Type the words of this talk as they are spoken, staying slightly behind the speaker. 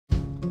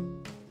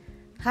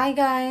Hi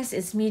guys,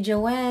 it's me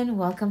Joanne.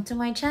 Welcome to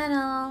my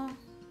channel.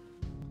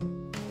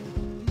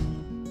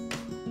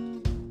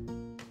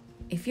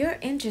 If you're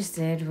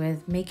interested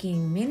with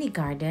making mini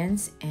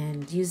gardens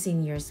and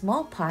using your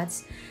small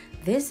pots,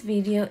 this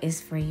video is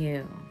for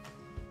you.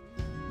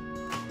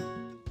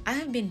 I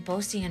have been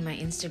posting on my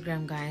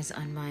Instagram guys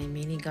on my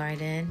mini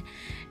garden,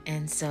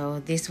 and so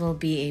this will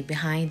be a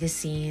behind the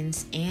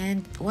scenes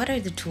and what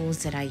are the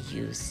tools that I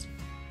use.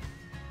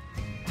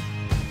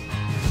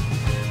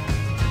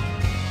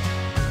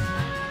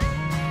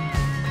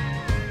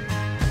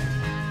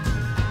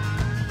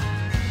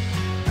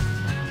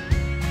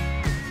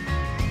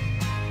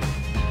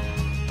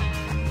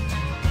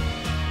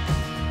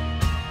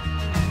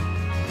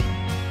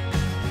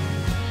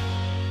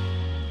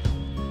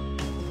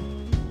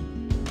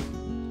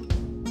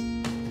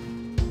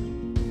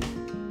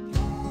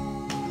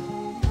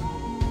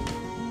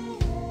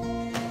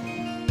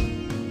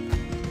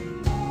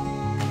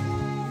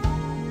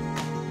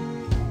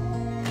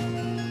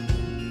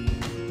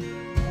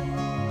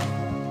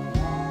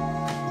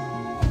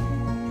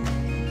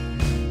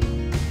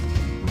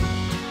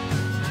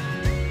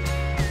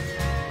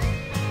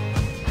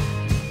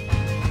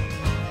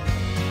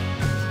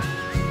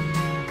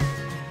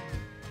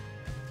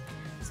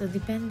 So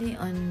depending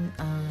on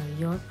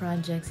your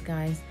projects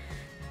guys,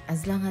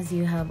 as long as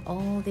you have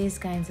all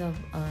these kinds of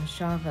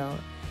shovel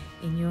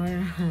in your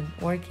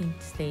working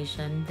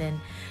station, then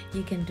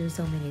you can do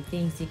so many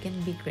things. You can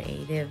be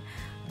creative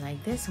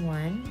like this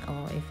one,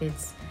 or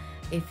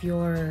if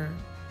your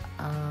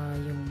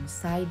yung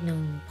side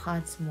ng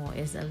pots mo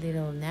is a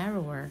little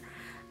narrower,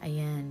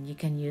 ayan, you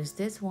can use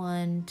this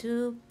one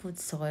to put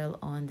soil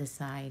on the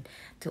side,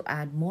 to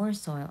add more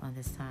soil on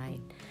the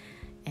side.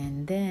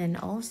 And then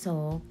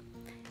also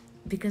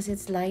because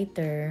it's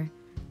lighter,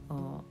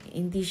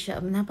 hindi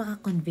siya,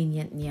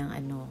 napaka-convenient niyang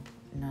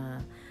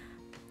na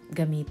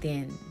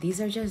gamitin.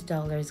 These are just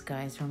dollars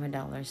guys from a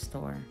dollar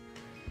store.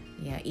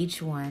 Yeah,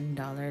 each one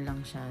dollar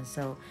lang siya.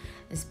 So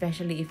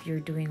especially if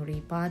you're doing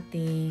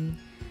repotting,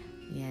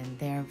 yeah,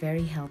 they're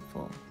very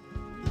helpful.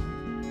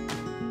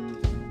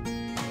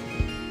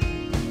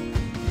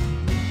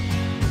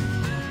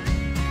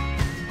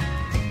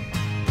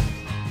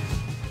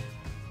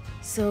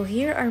 So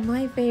here are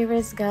my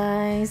favorites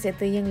guys.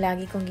 Ito yung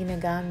lagi kong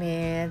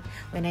ginagamit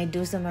when I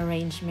do some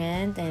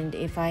arrangement, and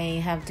if I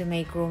have to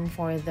make room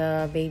for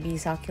the baby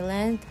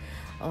succulent,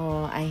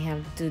 I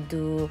have to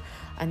do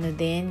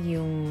din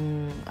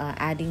yung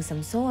adding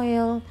some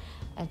soil,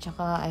 at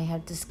saka I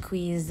have to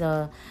squeeze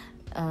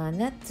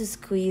not to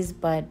squeeze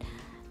but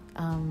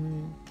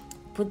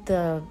put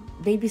the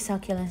baby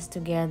succulents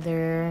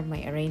together,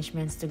 my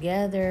arrangements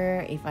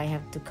together. If I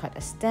have to cut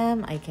a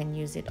stem, I can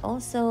use it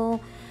also.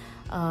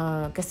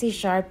 Kasi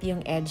sharp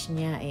yung edge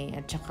niya eh.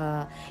 At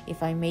saka,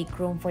 if I make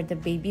room for the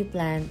baby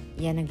plant,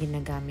 yan ang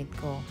ginagamit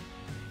ko.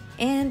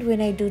 And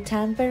when I do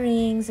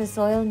tampering sa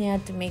soil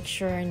niya to make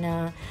sure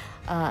na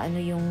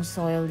yung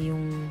soil,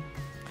 yung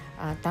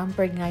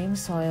tampered nga yung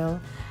soil,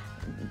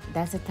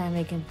 that's the time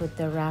I can put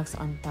the rocks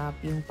on top,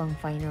 yung pang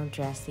final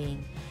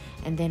dressing.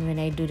 And then when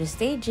I do the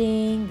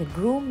staging, the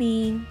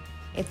grooming,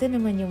 ito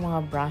naman yung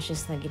mga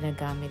brushes na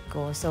ginagamit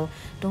ko. So,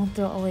 don't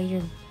throw away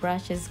your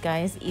brushes,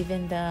 guys.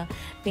 Even the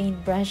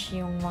paint brush,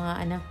 yung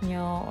mga anak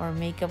nyo, or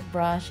makeup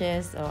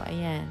brushes. O,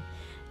 ayan.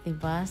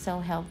 Diba? So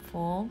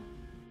helpful.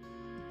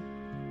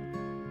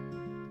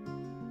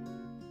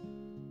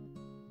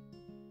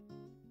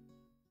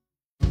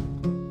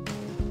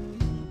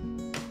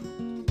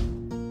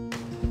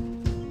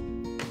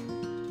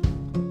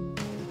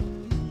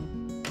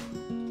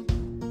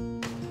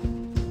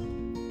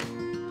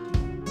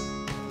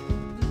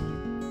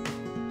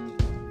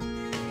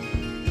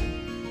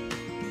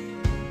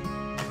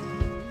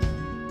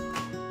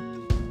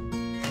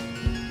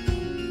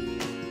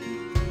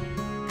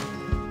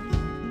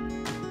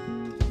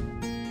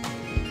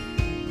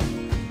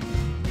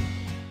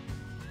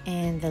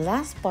 And the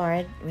last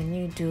part, when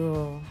you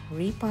do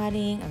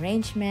repotting,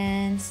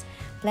 arrangements,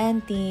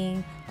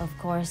 planting, of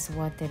course,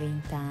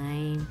 watering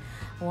time.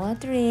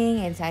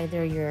 Watering, it's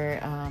either your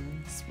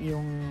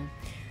yung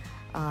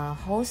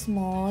hose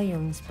mo,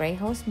 yung spray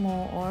hose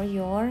mo, or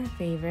your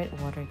favorite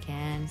water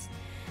cans.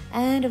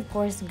 And of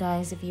course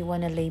guys, if you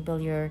want to label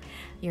your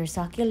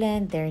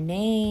succulent, their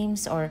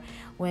names, or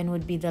when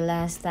would be the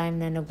last time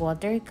na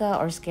nag-water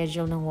ka or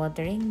schedule ng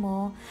watering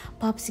mo,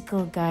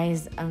 popsicle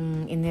guys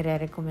ang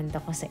inire-recommend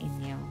ko sa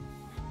inyo.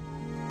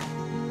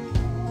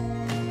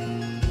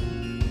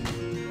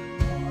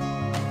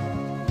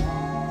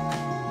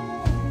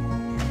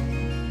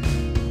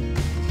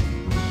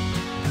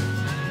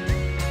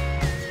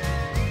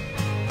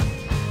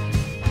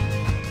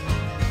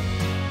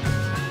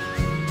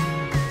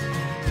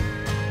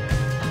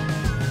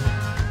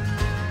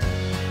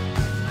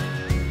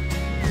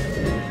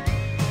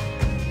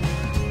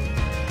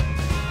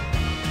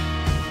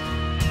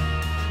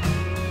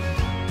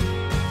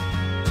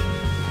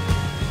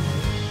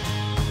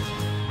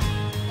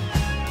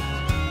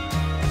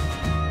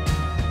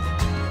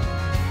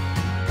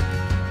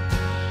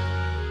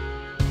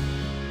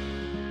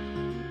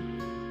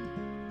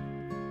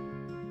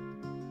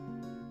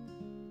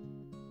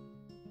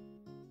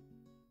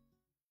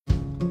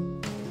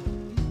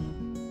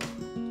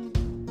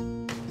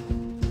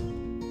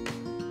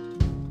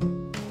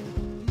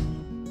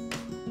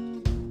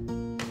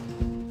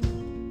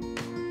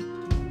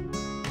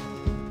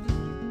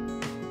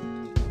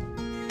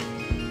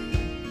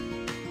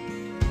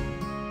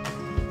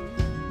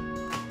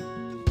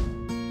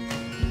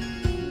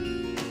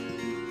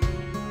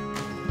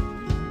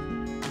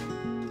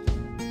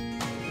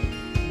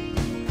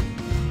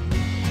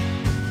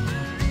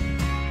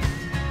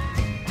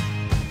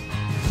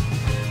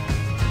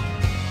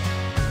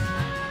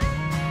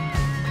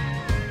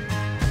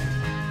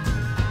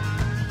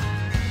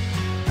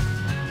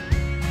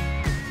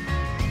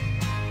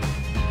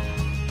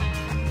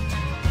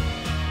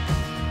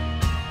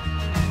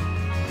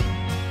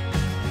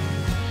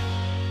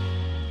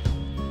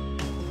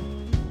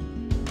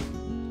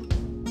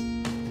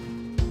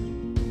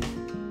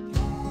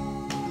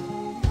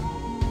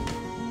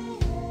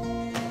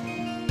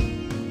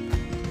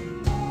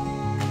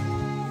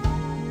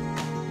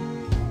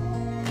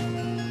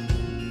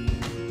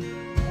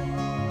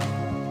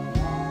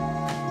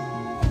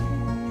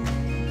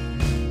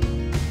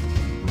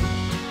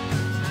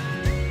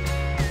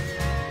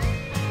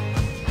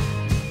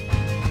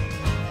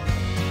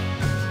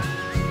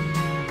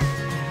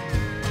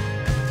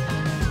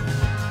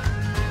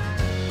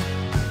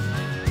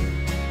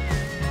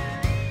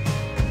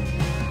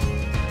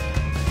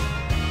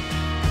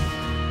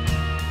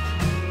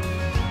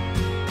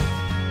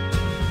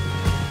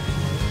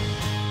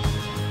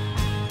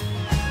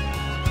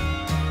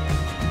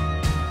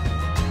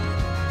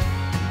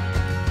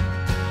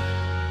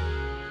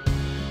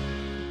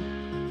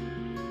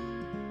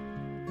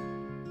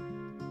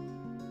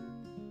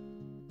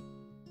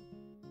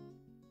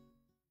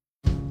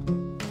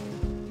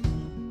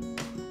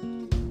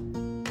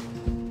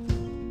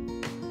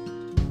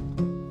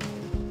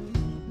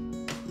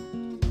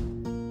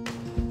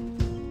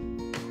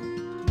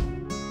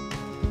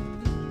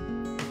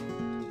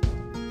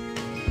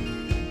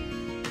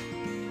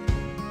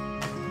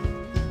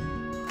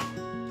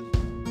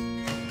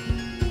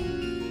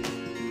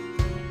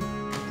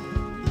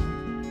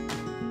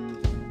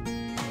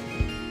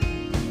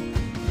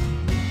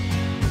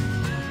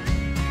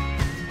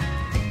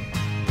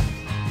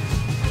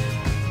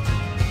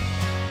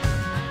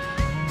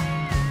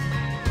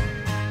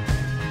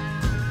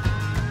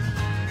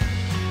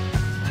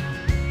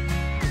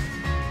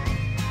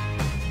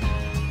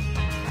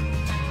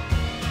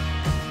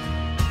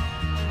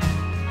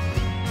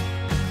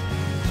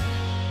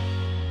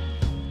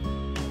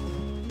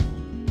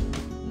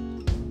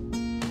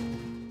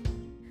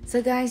 So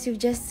guys, you've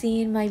just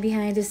seen my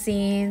behind the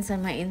scenes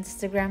on my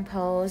Instagram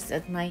post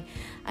at my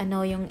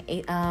yung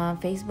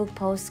Facebook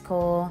post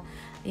ko.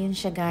 Yun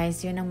siya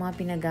guys, yun ang mga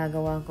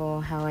pinagagawa ko,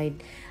 how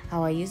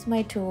I use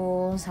my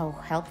tools, how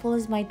helpful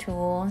is my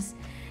tools.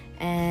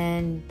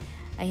 And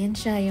ayan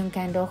siya yung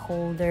candle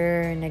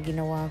holder na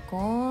ginawa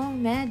ko.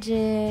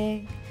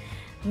 Magic!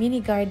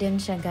 Mini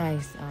garden siya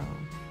guys. Oh.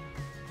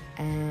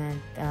 And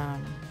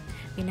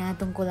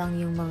pinatong ko lang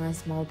yung mga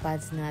small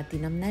pots na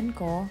tinamnan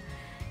ko.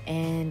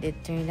 And it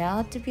turned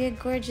out to be a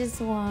gorgeous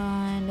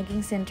one.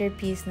 Naging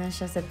centerpiece na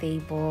siya sa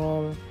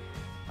table.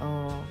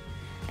 Oh.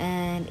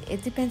 And it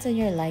depends on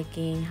your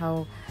liking,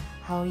 how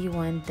you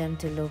want them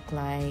to look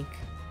like.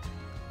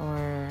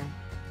 Or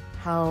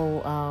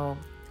how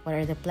what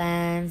are the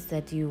plants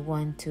that you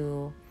want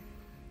to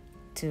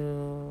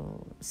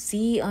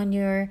see on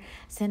your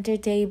center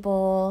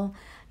table.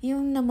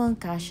 Yung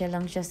namang kasya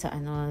lang siya sa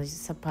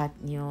pot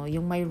nyo.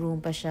 Yung may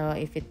room pa siya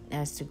if it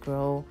has to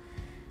grow.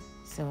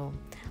 So,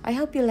 I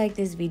hope you like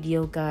this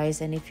video guys,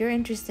 and if you're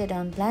interested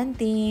on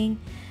planting,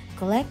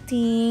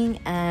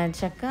 collecting, at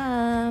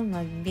saka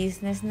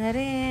mag-business na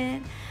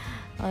rin.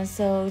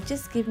 So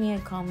just give me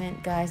a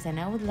comment guys,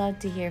 and I would love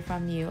to hear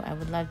from you. I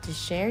would love to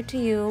share to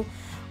you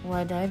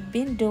what I've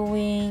been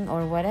doing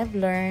or what I've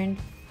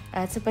learned,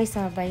 at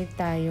sabay-sabay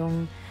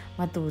tayong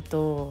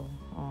matuto.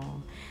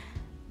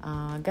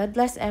 God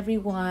bless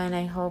everyone.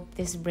 I hope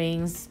this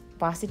brings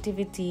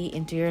positivity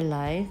into your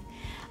life.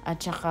 At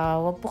saka,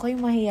 wag po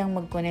kayong mahiyang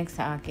mag-connect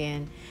sa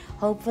akin.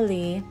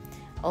 Hopefully,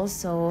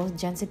 also,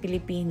 dyan sa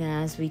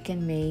Pilipinas, we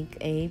can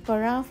make a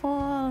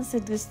paraffle sa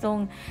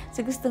gustong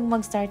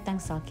mag-start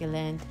ng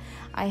succulent.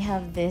 I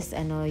have this,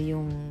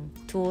 yung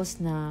tools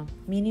na,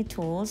 mini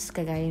tools,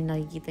 kagaya yung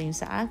nakikita yung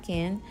sa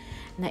akin,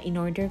 na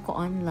in-order ko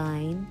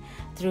online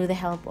through the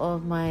help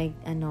of my,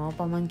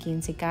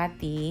 pamangkin si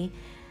Cathy.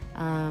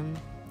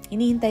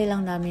 Inihintay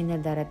lang namin na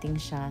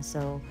darating siya.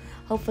 So,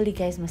 hopefully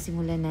guys,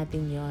 masimulan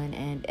natin yon,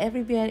 and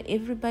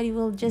everybody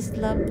will just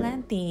love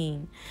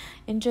planting.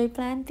 Enjoy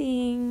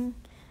planting.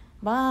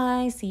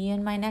 Bye! See you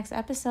in my next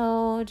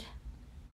episode.